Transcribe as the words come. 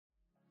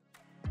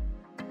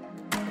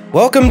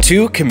Welcome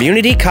to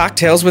Community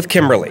Cocktails with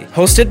Kimberly,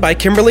 hosted by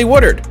Kimberly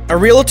Woodard, a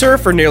realtor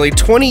for nearly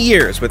 20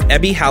 years with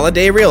Ebby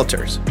Halliday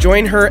Realtors.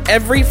 Join her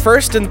every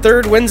first and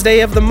third Wednesday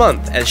of the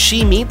month as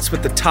she meets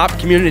with the top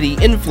community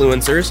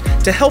influencers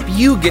to help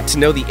you get to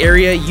know the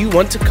area you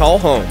want to call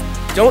home.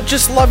 Don't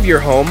just love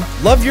your home,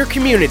 love your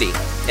community.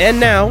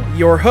 And now,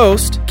 your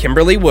host,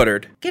 Kimberly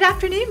Woodard. Good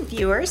afternoon,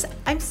 viewers.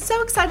 I'm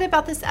so excited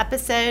about this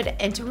episode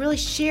and to really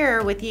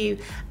share with you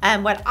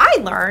what I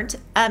learned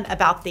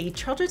about the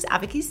Children's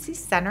Advocacy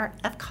Center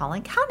of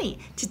Collin County.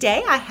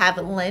 Today, I have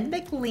Lynne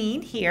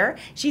McLean here.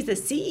 She's the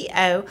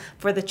CEO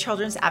for the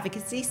Children's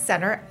Advocacy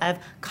Center of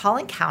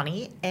Collin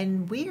County,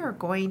 and we are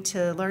going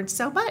to learn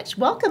so much.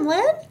 Welcome,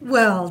 Lynne.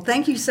 Well,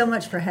 thank you so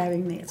much for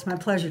having me. It's my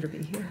pleasure to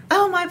be here.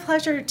 Oh, my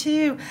pleasure,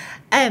 too.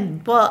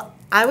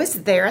 I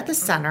was there at the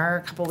center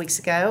a couple weeks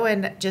ago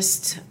and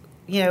just,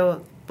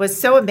 was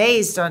so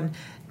amazed on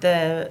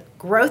the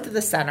growth of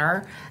the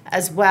center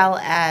as well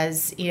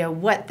as,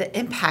 what the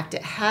impact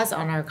it has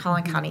on our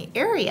Collin County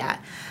area.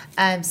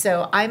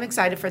 So I'm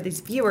excited for these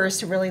viewers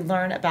to really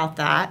learn about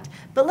that.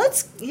 But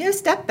let's,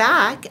 step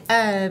back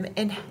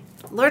and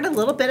learn a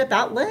little bit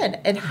about Lynne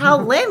and how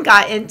Lynne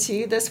got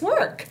into this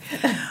work.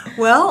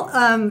 Well,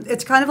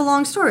 it's kind of a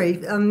long story.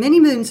 Many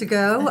moons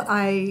ago,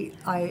 I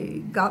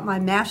got my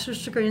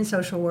master's degree in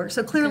social work.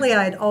 So clearly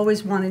I had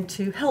always wanted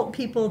to help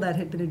people. That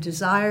had been a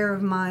desire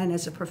of mine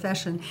as a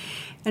profession.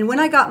 And when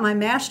I got my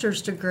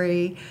master's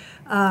degree,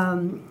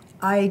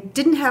 I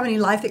didn't have any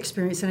life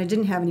experience and I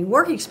didn't have any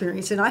work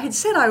experience. And I had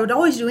said I would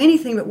always do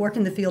anything but work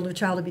in the field of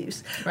child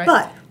abuse. Right.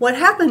 But what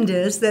happened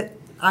is that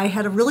I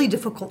had a really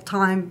difficult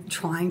time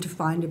trying to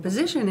find a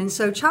position. And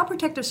so Child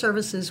Protective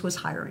Services was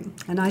hiring.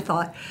 And I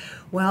thought,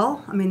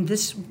 well,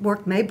 this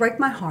work may break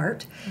my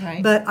heart,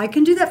 right, but I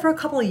can do that for a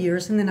couple of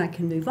years and then I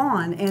can move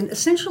on. And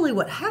essentially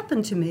what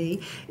happened to me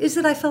is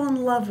that I fell in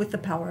love with the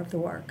power of the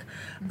work.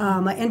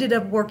 I ended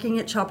up working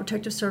at Child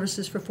Protective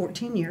Services for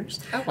 14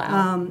 years. Oh,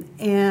 wow.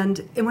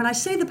 And when I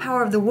say the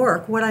power of the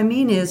work, what I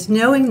mean is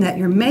knowing that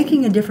you're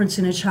making a difference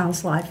in a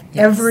child's life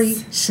every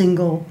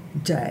single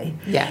day.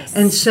 Yes.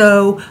 And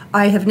so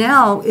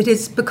it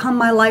has become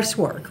my life's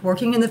work.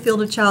 Working in the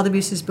field of child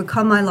abuse has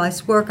become my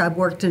life's work. I've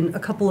worked in a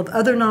couple of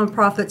other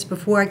nonprofits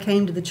before I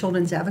came to the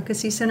Children's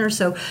Advocacy Center.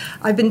 So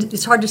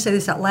it's hard to say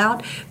this out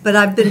loud, but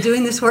I've been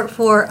doing this work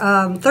for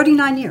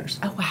 39 years.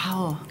 Oh,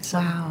 wow.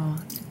 Wow.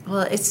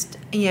 Well, it's,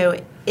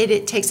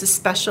 it takes a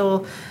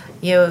special,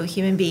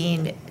 human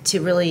being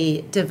to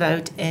really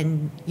devote,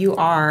 and you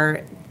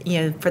are,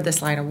 for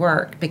this line of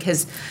work,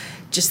 because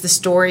just the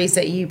stories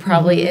that you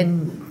probably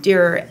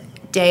endure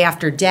day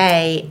after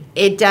day,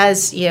 it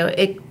does,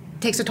 it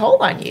takes a toll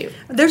on you.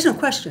 There's no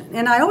question.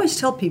 And I always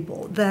tell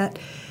people that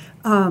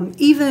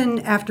even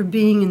after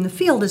being in the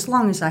field as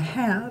long as I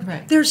have,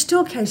 right, there's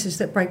still cases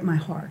that break my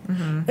heart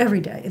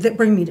every day, that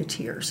bring me to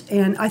tears.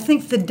 And I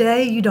think the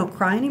day you don't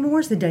cry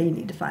anymore is the day you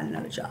need to find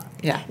another job.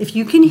 Yeah. If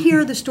you can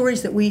hear the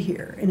stories that we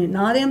hear and it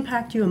not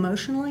impact you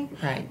emotionally,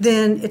 right,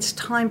 then it's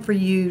time for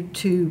you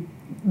to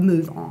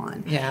move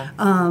on. Yeah.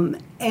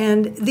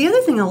 And the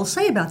other thing I will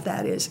say about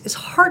that is, as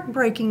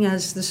heartbreaking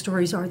as the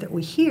stories are that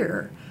we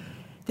hear,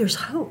 there's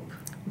hope.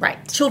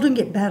 Right. Children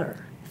get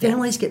better.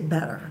 Families get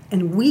better.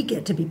 And we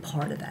get to be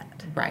part of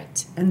that.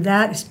 Right. And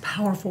that is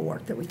powerful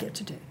work that we get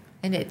to do.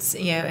 And it's,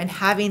 and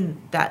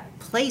having that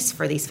place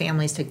for these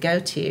families to go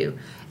to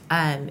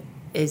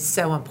is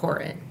so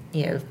important,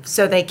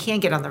 so they can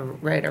get on the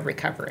road of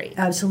recovery.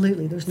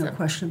 Absolutely. There's no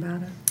question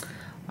about it.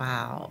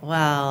 Wow.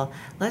 Well,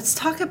 let's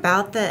talk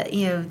about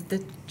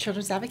the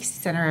Children's Advocacy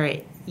Center.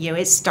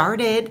 It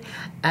started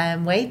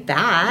way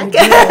back.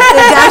 It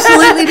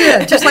absolutely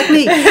did, just like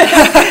me.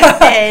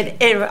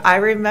 and I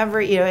remember,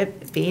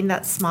 it being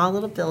that small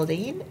little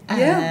building.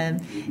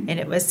 And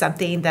it was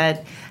something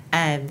that,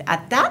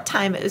 at that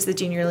time, it was the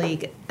Junior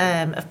League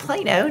of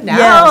Plano.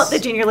 Now, the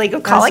Junior League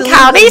of Collin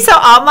County. So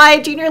all my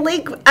Junior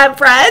League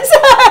friends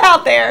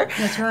out there.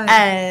 That's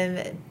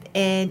right.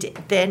 And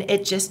then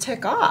it just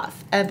took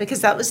off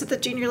because that was what the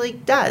Junior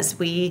League does.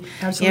 We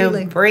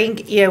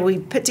we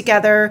put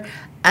together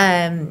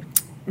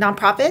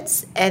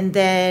nonprofits, and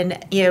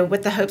then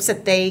with the hopes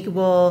that they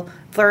will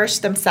flourish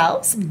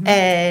themselves,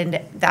 and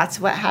that's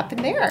what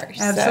happened there.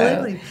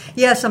 Absolutely. So.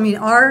 Yes,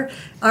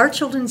 our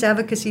Children's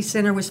Advocacy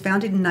Center was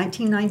founded in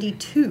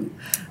 1992,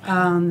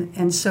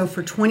 and so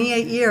for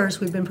 28 years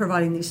we've been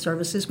providing these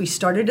services. We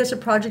started as a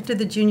project of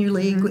the Junior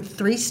League with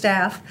 3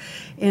 staff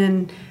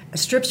in a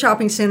strip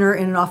shopping center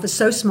in an office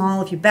so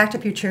small, if you backed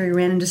up your chair, you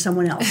ran into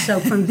someone else. So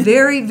from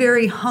very,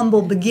 very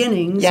humble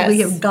beginnings,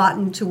 we have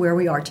gotten to where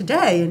we are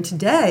today. And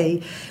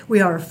today,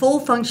 we are a full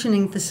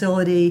functioning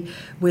facility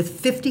with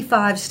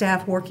 55 staff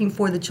staff working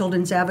for the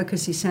Children's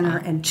Advocacy Center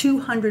and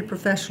 200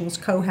 professionals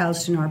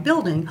co-housed in our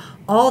building,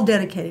 all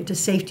dedicated to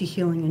safety,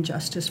 healing, and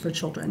justice for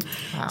children.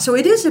 Wow. So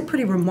it is a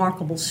pretty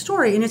remarkable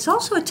story, and it's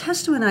also a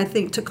testament, I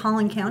think, to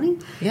Collin County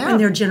and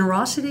their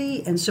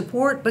generosity and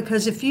support,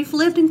 because if you've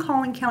lived in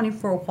Collin County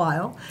for a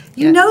while,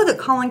 you know that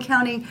Collin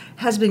County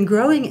has been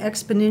growing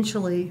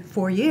exponentially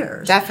for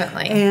years.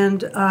 Definitely. And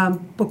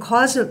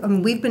because of,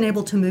 we've been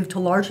able to move to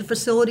larger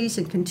facilities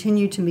and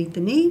continue to meet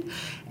the need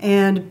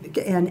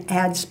and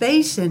add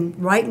space. And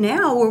right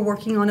now we're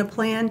working on a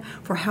plan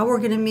for how we're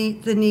going to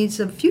meet the needs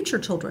of future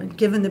children,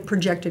 given the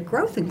projected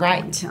growth in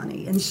Collin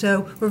County. And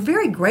so we're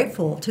very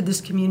grateful to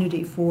this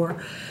community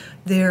for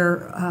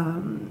their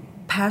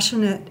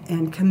passionate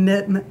and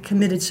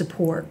committed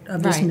support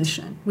of this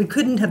mission. We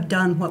couldn't have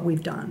done what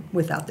we've done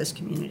without this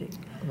community.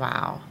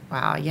 Wow.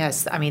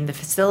 Yes. I mean, the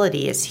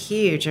facility is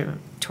huge.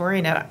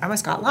 Tori, I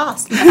almost got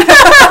lost.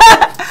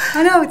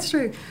 I know, it's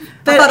true.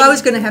 But I thought I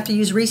was going to have to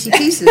use Reese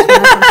Pieces when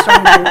I first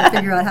started to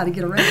figure out how to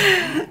get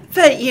around.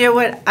 But you know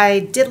what I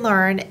did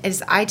learn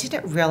is I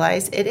didn't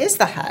realize it is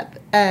the hub.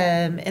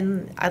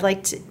 And I'd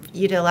like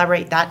you to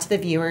elaborate that to the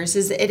viewers.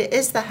 Is it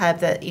is the hub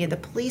that the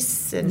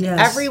police and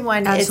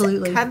everyone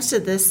comes to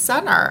this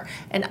center,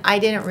 and I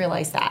didn't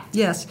realize that.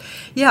 Yes,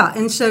 yeah,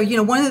 and so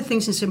one of the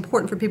things that's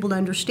important for people to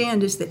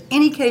understand is that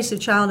any case of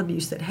child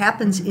abuse that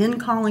happens in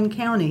Collin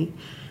County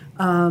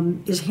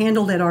is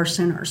handled at our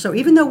center. So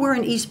even though we're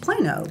in East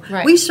Plano,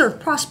 we serve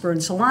Prosper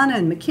and Salina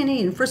and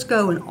McKinney and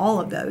Frisco and all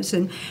of those.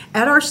 And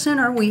at our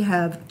center, we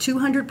have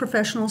 200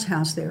 professionals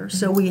housed there.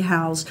 So we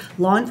house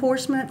law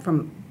enforcement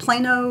from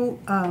Plano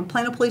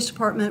Police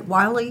Department,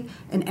 Wiley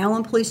and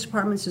Allen Police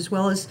Departments, as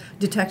well as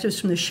detectives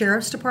from the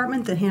Sheriff's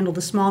Department that handle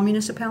the small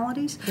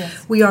municipalities.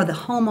 Yes. We are the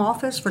home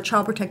office for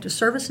Child Protective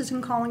Services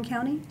in Collin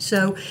County.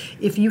 So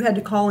if you had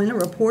to call in a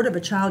report of a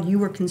child you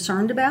were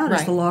concerned about,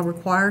 as the law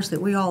requires that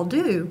we all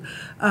do,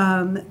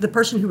 the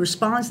person who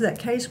responds to that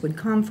case would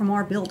come from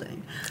our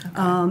building.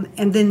 Okay.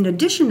 And then in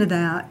addition to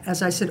that,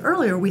 as I said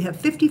earlier, we have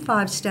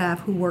 55 staff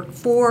who work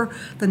for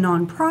the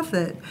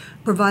nonprofit,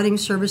 providing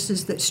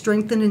services that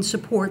strengthen and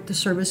support the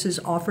services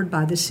offered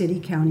by the city,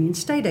 county, and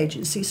state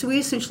agencies. So we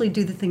essentially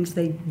do the things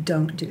they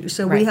don't do.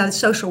 So we have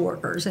social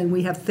workers, and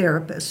we have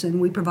therapists,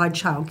 and we provide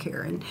child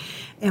care,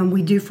 and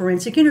we do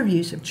forensic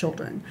interviews of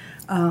children.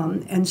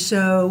 And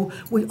so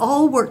we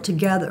all work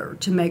together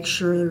to make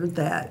sure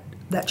that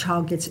that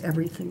child gets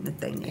everything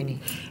that they need.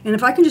 And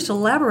if I can just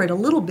elaborate a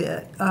little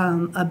bit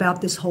about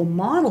this whole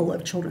model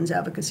of children's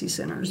advocacy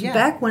centers.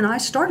 Back when I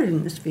started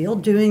in this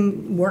field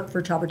doing work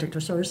for Child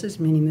Protective Services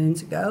many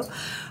moons ago,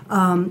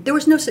 there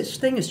was no such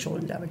thing as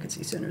children's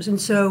advocacy centers. And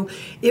so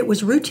it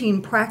was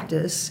routine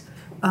practice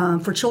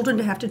for children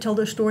to have to tell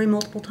their story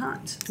multiple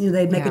times.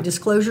 They'd make a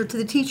disclosure to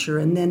the teacher,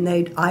 and then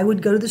I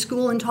would go to the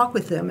school and talk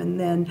with them, and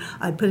then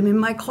I'd put them in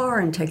my car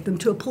and take them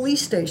to a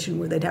police station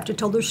where they'd have to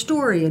tell their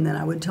story, and then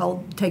I would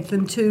take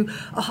them to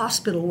a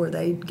hospital where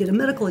they'd get a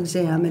medical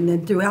exam, and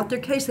then throughout their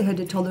case they had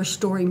to tell their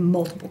story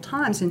multiple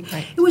times. And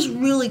it was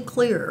really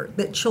clear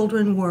that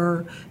children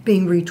were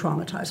being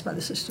re-traumatized by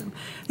the system.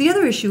 The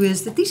other issue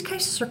is that these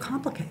cases are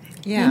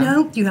complicated.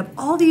 You have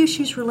all the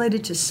issues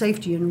related to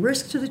safety and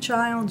risk to the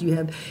child. You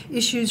have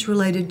issues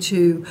related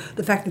to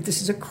the fact that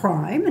this is a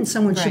crime and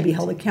someone should be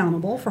held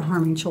accountable for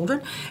harming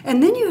children.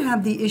 And then you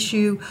have the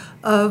issue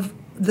of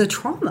the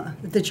trauma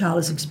that the child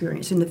has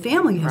experienced and the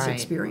family has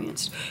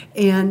experienced.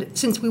 And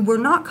since we were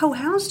not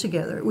co-housed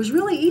together, it was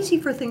really easy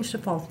for things to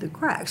fall through the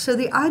cracks. So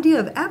the idea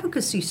of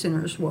advocacy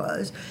centers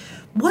was,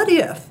 what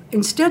if,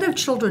 instead of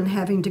children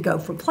having to go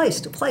from place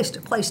to place to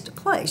place to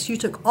place, you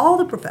took all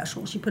the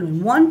professionals, you put them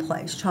in one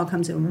place, child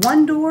comes in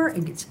one door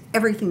and gets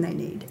everything they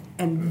need.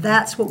 And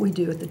that's what we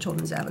do at the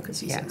Children's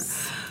Advocacy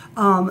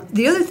Center.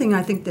 The other thing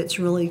I think that's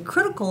really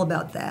critical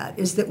about that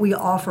is that we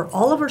offer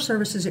all of our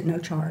services at no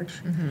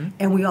charge,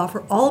 and we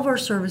offer all of our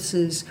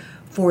services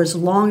for as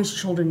long as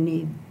children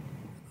need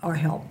our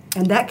help.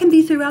 And that can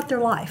be throughout their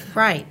life.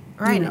 Right.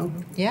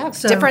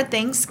 So different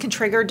things can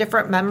trigger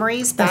different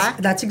memories back.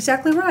 That's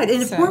exactly right.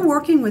 And if we're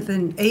working with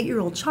an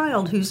 8-year-old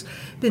child who's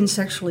been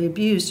sexually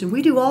abused, and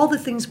we do all the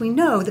things we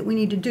know that we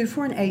need to do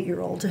for an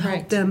 8-year-old to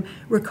help them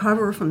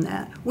recover from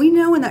that, we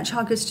know when that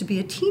child gets to be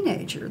a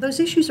teenager,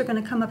 those issues are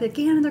going to come up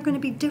again, and they're going to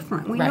be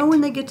different. We know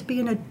when they get to be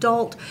an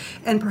adult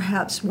and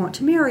perhaps want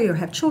to marry or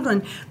have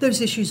children,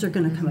 those issues are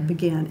going to come up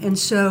again. And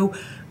so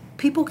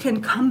people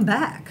can come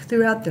back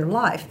throughout their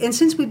life. And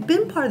since we've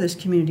been part of this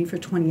community for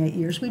 28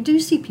 years, we do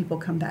see people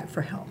come back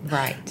for help.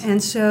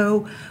 And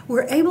so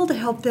we're able to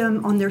help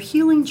them on their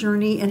healing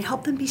journey and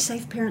help them be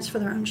safe parents for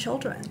their own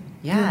children.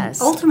 Yes.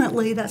 And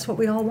ultimately, that's what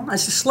we all want,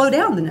 is to slow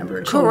down the number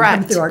of children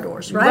coming through our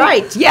doors,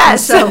 right?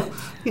 Yes. And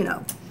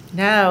so,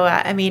 No,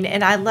 I mean,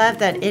 and I love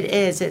that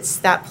it's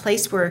that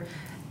place where,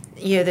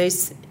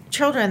 those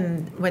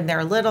children, when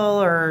they're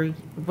little or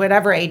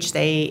whatever age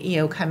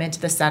they, come into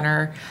the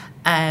center,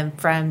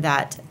 from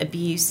that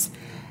abuse,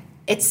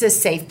 it's a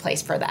safe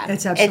place for them.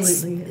 It's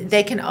absolutely.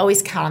 They can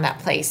always count on that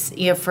place,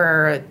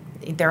 for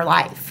their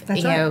life.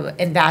 That's right.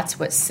 And that's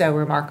what's so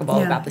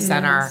remarkable about the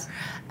center.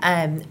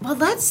 Well,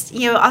 let's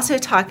also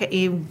talk.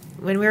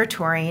 When we were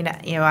touring,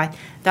 I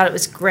thought it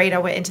was great. I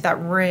went into that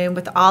room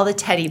with all the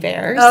teddy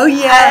bears. Oh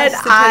yes,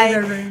 and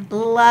I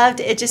loved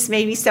it. It just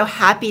made me so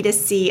happy to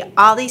see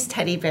all these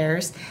teddy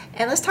bears.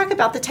 And let's talk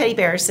about the teddy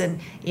bears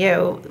and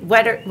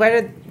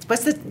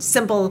what's the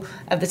symbol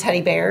of the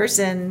teddy bears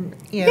and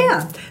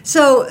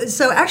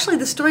So actually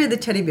the story of the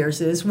teddy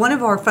bears is one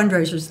of our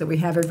fundraisers that we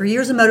have every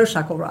year is a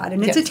motorcycle ride,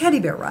 and it's a teddy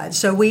bear ride.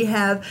 So we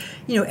have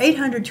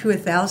 800 to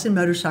 1,000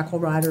 motorcycle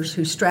riders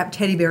who strap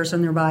teddy bears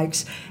on their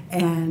bikes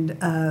and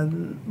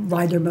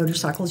ride their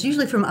motorcycles,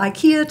 usually from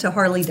IKEA to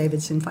Harley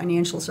Davidson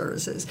Financial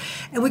Services,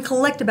 and we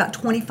collect about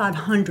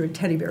 2,500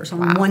 teddy bears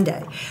on one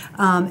day,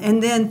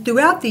 and then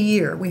throughout the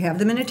year we have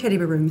them in a teddy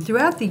bear room.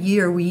 Throughout the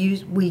year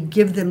we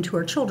give them to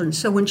our children.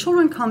 So when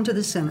children come to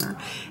the center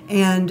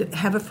and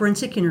have a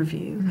forensic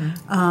interview,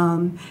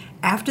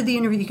 after the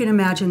interview, you can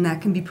imagine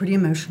that can be pretty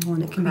emotional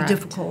and it can be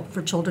difficult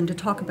for children to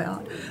talk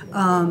about.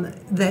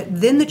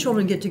 Then the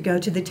children get to go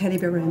to the teddy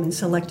bear room and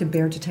select a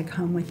bear to take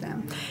home with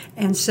them.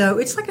 And so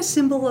it's like a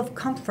symbol of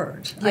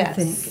comfort, I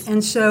think.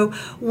 And so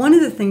one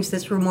of the things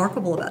that's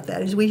remarkable about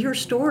that is we hear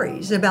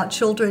stories about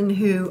children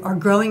who are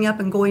growing up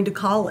and going to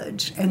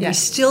college and they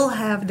still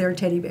have their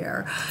teddy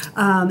bear,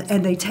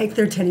 and they take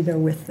their teddy bear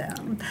with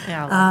them.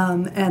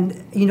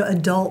 And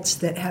adults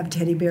that have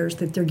teddy bears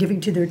that they're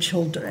giving to their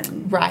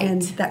children.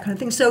 And that kind of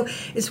thing. So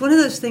it's one of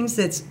those things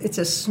it's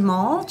a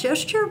small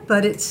gesture,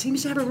 but it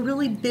seems to have a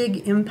really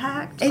big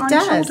impact on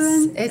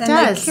children. It does.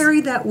 And they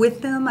carry that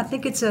with them. I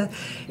think it's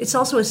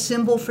also a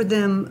symbol for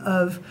them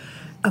of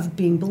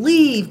being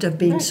believed, of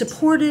being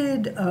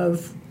supported,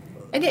 of.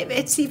 And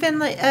it's even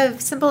like a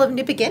symbol of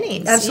new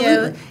beginnings.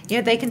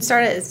 Absolutely. They can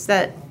start it. It's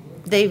that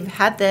they've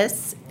had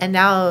this, and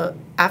now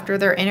after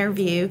their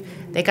interview,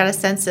 they got a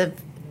sense of.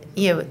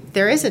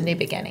 There is a new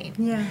beginning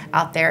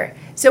out there.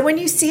 So when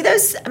you see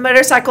those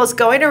motorcycles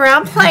going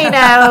around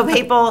Plano,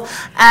 people,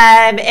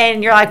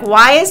 and you're like,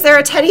 why is there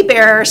a teddy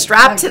bear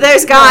strapped to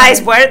those guys?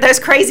 What are those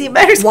crazy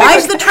motorcycles? Why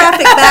is the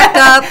traffic backed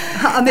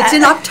up? It's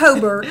in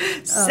October.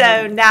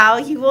 So now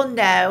you will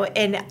know.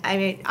 And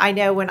I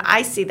know when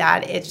I see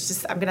that, it's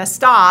just, I'm going to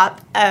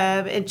stop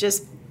and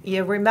just,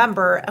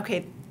 remember,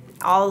 okay,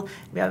 I'll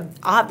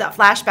have that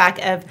flashback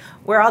of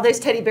where all those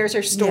teddy bears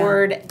are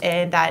stored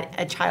and that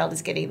a child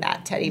is getting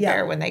that teddy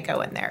bear when they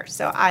go in there.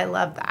 So I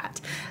love that.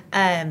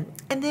 And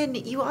then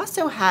you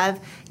also have,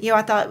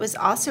 I thought it was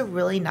also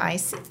really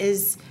nice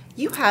is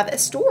you have a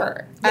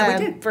store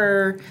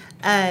for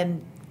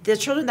the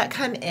children that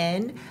come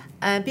in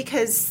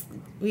because,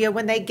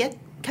 when they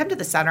come to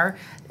the center,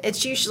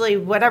 it's usually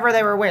whatever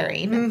they were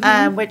wearing,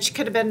 which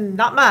could have been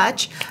not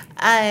much.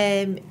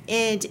 And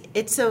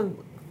it's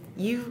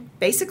you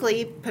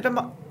basically get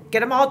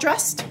them all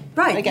dressed.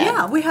 Right. Again.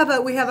 Yeah. We have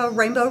a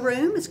rainbow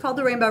room. It's called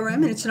the Rainbow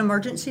Room, and it's an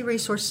emergency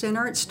resource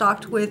center. It's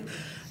stocked with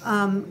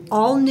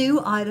all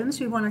new items.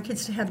 We want our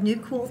kids to have new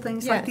cool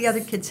things like the other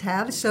kids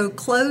have. So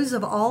clothes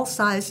of all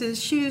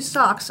sizes, shoes,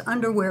 socks,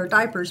 underwear,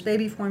 diapers,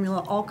 baby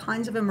formula, all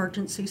kinds of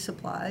emergency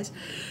supplies.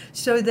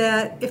 So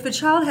that if a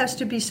child has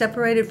to be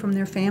separated from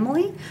their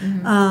family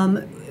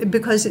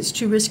because it's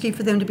too risky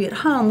for them to be at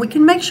home, we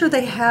can make sure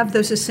they have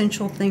those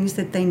essential things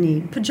that they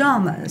need,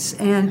 pajamas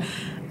and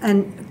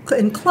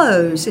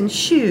clothes and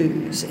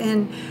shoes.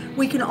 And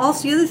we can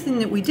also, the other thing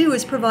that we do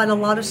is provide a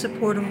lot of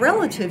support of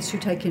relatives who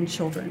take in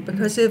children,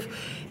 because if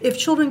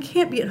children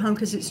can't be at home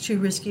because it's too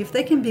risky, if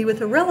they can be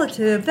with a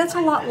relative, that's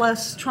a lot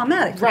less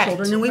traumatic for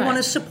children, and we want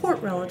to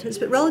support relatives,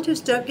 but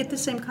relatives don't get the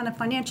same kind of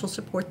financial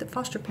support that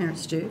foster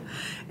parents do.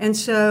 And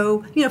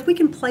so, if we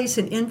can place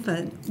an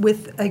infant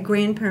with a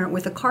grandparent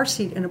with a car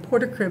seat and a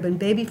porta crib and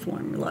baby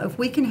formula, if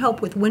we can help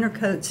with winter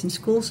coats and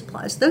school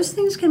supplies, those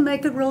things can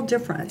make a real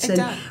difference.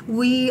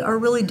 We are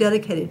really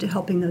dedicated to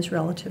helping those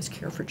relatives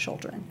care for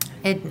children.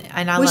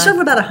 We serve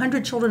about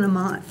 100 children a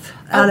month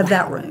out of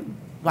that room.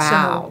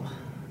 Wow.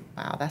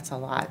 Wow, that's a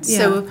lot. Yeah.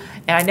 So,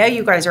 and I know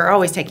you guys are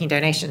always taking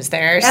donations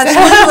there.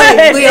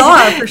 Absolutely, we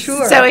are, for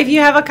sure. So if you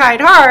have a kind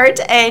heart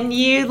and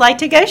you like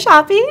to go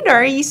shopping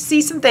or you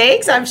see some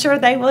things, I'm sure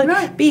they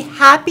will be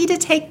happy to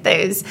take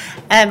those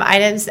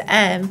items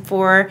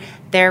for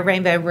their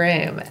rainbow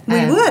room.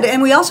 We would,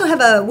 and we also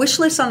have a wish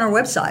list on our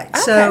website.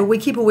 Okay. So we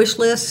keep a wish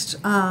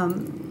list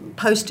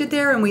posted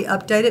there, and we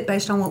update it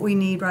based on what we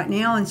need right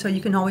now, and so you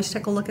can always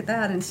take a look at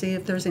that and see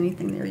if there's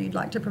anything there you'd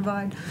like to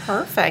provide.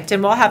 Perfect.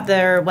 And we'll have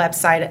their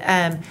website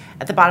at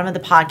the bottom of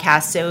the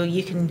podcast, so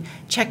you can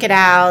check it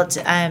out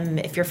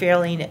if you're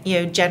feeling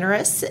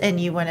generous and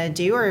you want to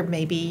do, or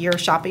maybe you're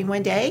shopping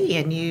one day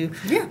and you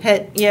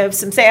hit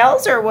some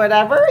sales or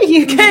whatever,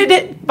 you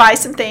could buy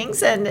some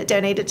things and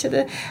donate it to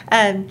the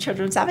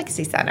Children's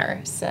Advocacy Center.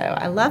 So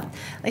I love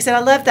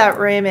that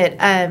room.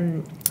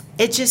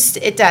 It's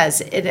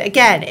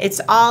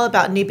all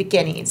about new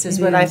beginnings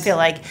is what I feel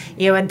like,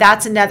 and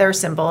that's another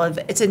symbol of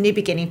it's a new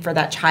beginning for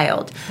that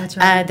child. That's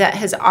right. That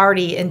has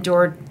already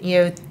endured,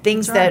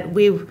 things that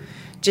we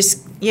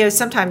just,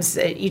 sometimes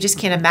you just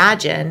can't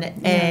imagine.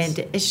 And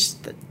it's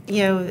just,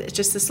 it's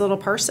just this little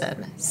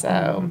person.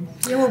 So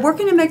we're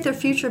working to make their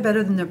future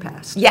better than their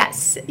past.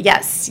 Yes,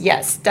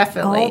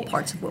 definitely. All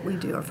parts of what we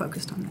do are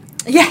focused on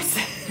that. Yes.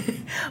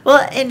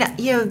 Well, and,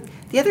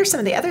 some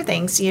of the other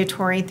things,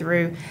 touring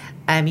through,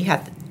 you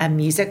had a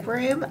music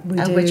room,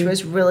 which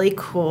was really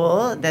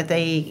cool that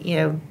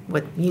they,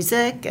 with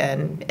music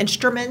and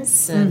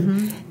instruments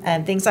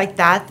and things like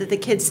that the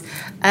kids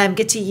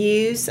get to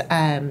use.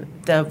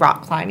 The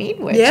rock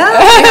climbing, which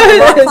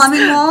rock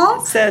climbing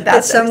wall. So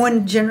that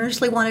someone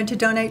generously wanted to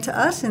donate to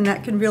us, and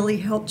that can really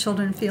help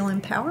children feel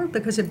empowered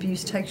because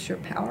abuse takes your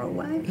power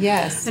away.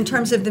 Yes. In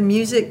terms of the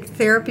music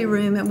therapy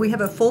room, and we have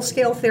a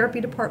full-scale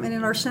therapy department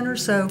in our center,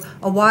 so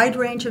a wide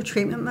range of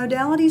treatment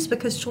modalities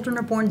because children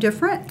are born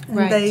different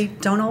and they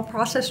don't all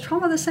process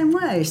trauma the same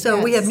way. So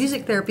we have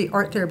music therapy,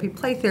 art therapy,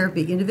 play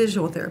therapy,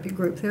 individual therapy,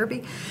 group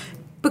therapy,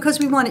 because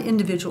we want to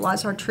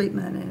individualize our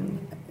treatment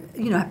and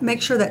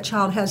make sure that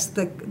child has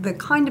the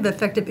kind of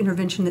effective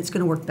intervention that's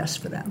going to work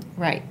best for them.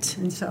 Right.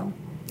 And so.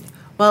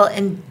 Well,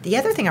 and the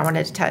other thing I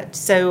wanted to touch,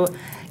 so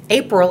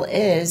April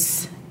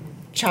is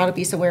Child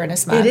Abuse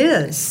Awareness Month. It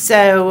is.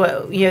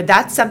 So,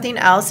 that's something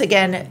else.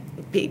 Again,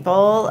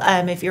 people,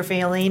 if you're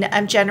feeling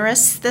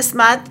generous this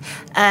month,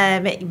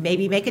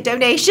 maybe make a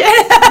donation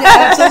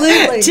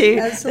absolutely. to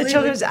the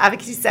Children's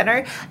Advocacy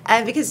Center.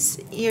 Because,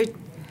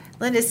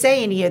 Lynne is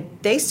saying,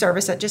 they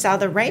service just out of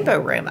the Rainbow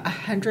Room,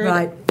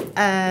 100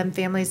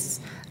 families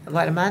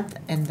a month,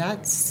 and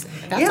that's a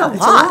lot. It's a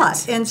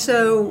lot. And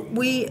so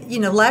we,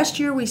 last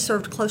year we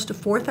served close to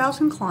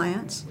 4,000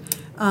 clients.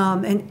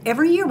 And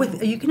every year,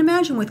 you can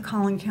imagine with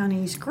Collin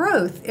County's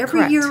growth,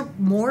 every year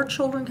more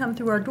children come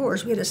through our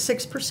doors. We had a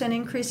 6%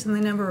 increase in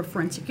the number of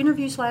forensic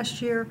interviews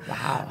last year.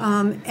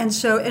 Wow.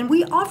 And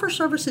we offer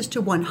services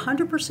to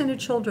 100% of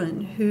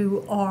children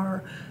who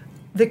are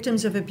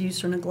victims of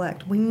abuse or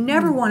neglect. We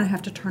never want to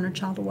have to turn a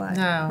child away,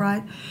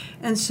 right?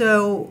 And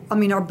so,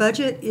 our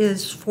budget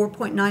is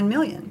 $4.9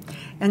 million.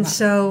 And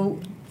so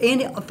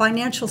any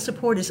financial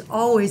support is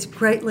always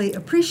greatly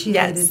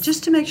appreciated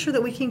just to make sure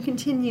that we can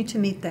continue to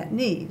meet that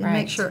need and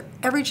make sure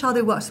every child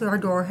who walks through our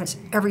door has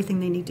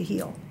everything they need to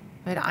heal.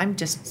 But I'm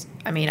just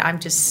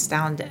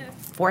astounded.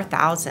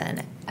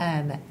 4,000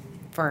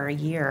 for a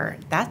year.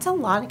 That's a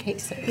lot of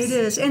cases. It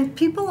is. And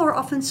people are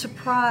often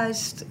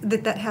surprised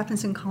that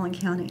happens in Collin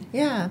County.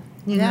 Yeah.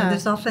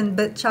 There's often,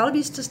 but child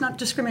abuse does not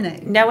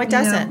discriminate. No, it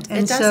doesn't.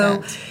 And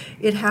so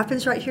it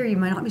happens right here. You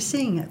might not be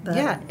seeing it,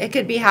 but it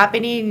could be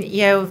happening,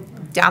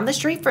 down the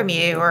street from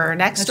you or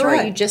next door.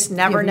 Right. You just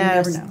never know. You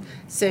never know.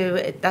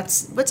 So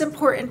that's what's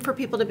important for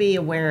people to be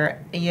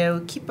aware.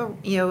 Keep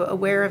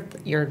aware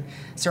of your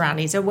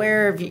surroundings,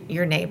 aware of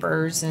your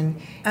neighbors, and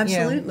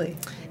absolutely.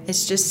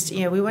 It's just,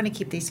 we want to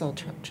keep these little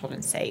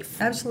children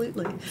safe.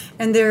 Absolutely.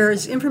 And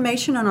there's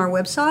information on our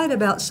website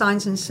about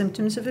signs and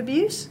symptoms of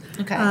abuse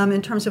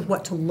in terms of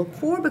what to look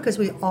for, because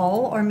we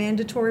all are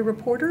mandatory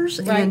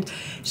reporters. Right. And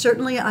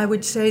certainly I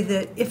would say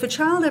that if a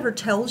child ever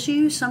tells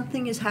you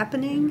something is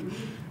happening,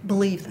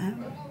 believe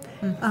them.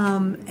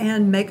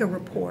 And make a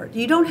report.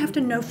 You don't have to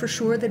know for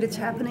sure that it's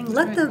happening.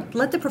 Let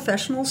the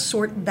professionals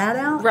sort that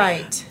out.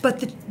 Right.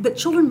 But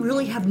children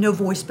really have no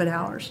voice but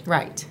ours.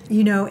 Right.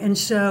 And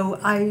so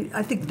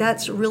I think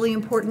that's really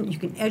important. You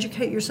can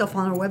educate yourself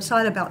on our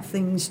website about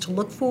things to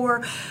look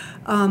for.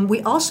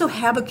 We also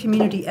have a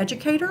community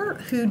educator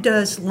who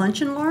does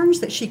lunch and learns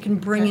that she can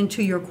bring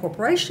into your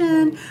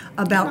corporation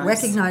about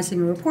recognizing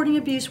and reporting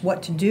abuse,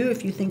 what to do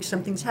if you think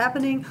something's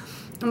happening.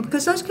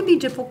 Because those can be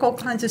difficult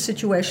kinds of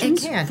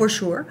situations, for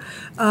sure.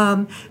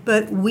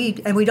 But we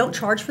don't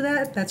charge for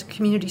that. That's a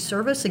community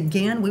service.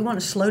 Again, we want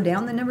to slow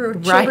down the number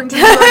of children coming to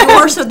our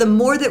door. So the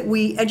more that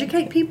we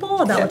educate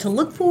people about what to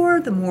look for,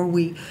 the more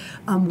we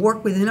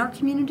work within our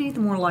community, the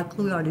more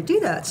likely we are to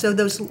do that. So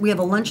we have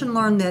a lunch and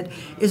learn that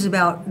is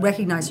about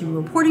recognizing and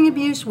reporting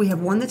abuse. We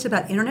have one that's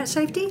about internet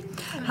safety,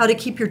 how to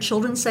keep your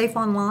children safe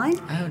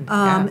online.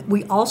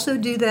 We also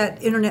do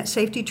that internet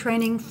safety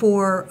training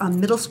for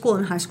middle school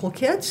and high school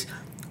kids.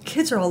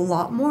 Kids are a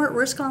lot more at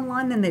risk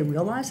online than they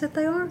realize that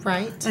they are.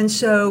 Right. And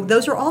so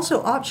those are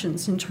also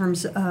options in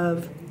terms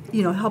of,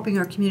 helping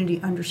our community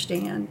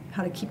understand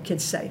how to keep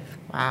kids safe.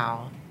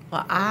 Wow.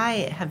 Well,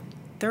 I have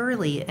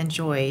thoroughly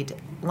enjoyed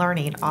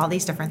learning all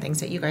these different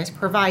things that you guys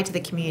provide to the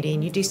community,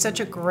 and you do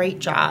such a great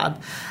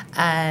job.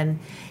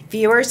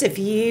 Viewers, if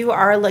you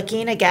are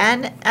looking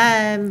again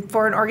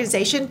for an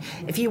organization,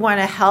 if you want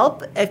to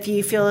help, if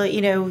you feel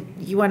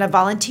you want to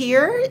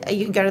volunteer,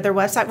 you can go to their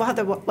website. We'll have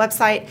the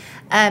website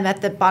at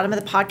the bottom of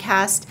the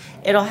podcast.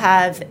 It'll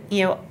have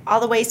all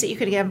the ways that you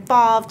could get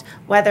involved,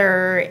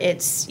 whether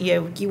it's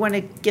you want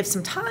to give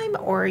some time,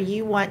 or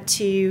you want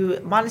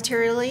to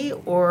monetarily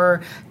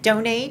or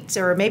donate,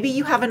 or maybe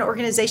you have an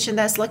organization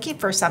that's looking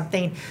for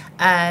something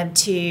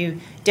to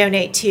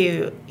donate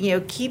to.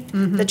 Keep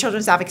the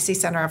Children's Advocacy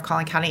Center of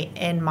Collin County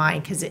in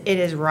mind, because it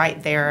is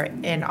right there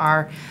in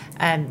our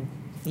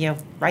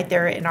right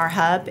there in our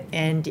hub,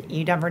 and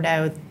you never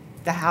know,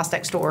 the house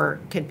next door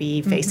could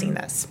be facing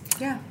this.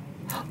 Yeah.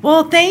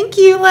 Well, thank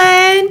you,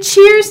 Lynne.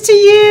 Cheers to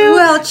you.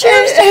 Well,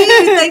 cheers to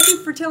you. Thank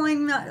you for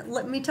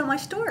letting me tell my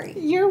story.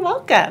 You're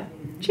welcome.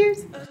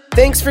 Cheers.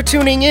 Thanks for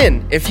tuning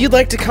in. If you'd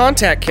like to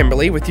contact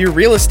Kimberly with your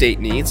real estate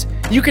needs,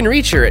 you can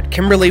reach her at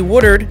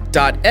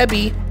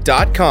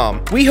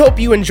kimberlywoodard.ebby.com. We hope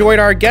you enjoyed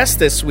our guest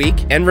this week,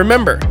 and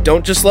remember,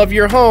 don't just love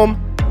your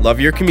home, love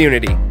your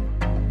community.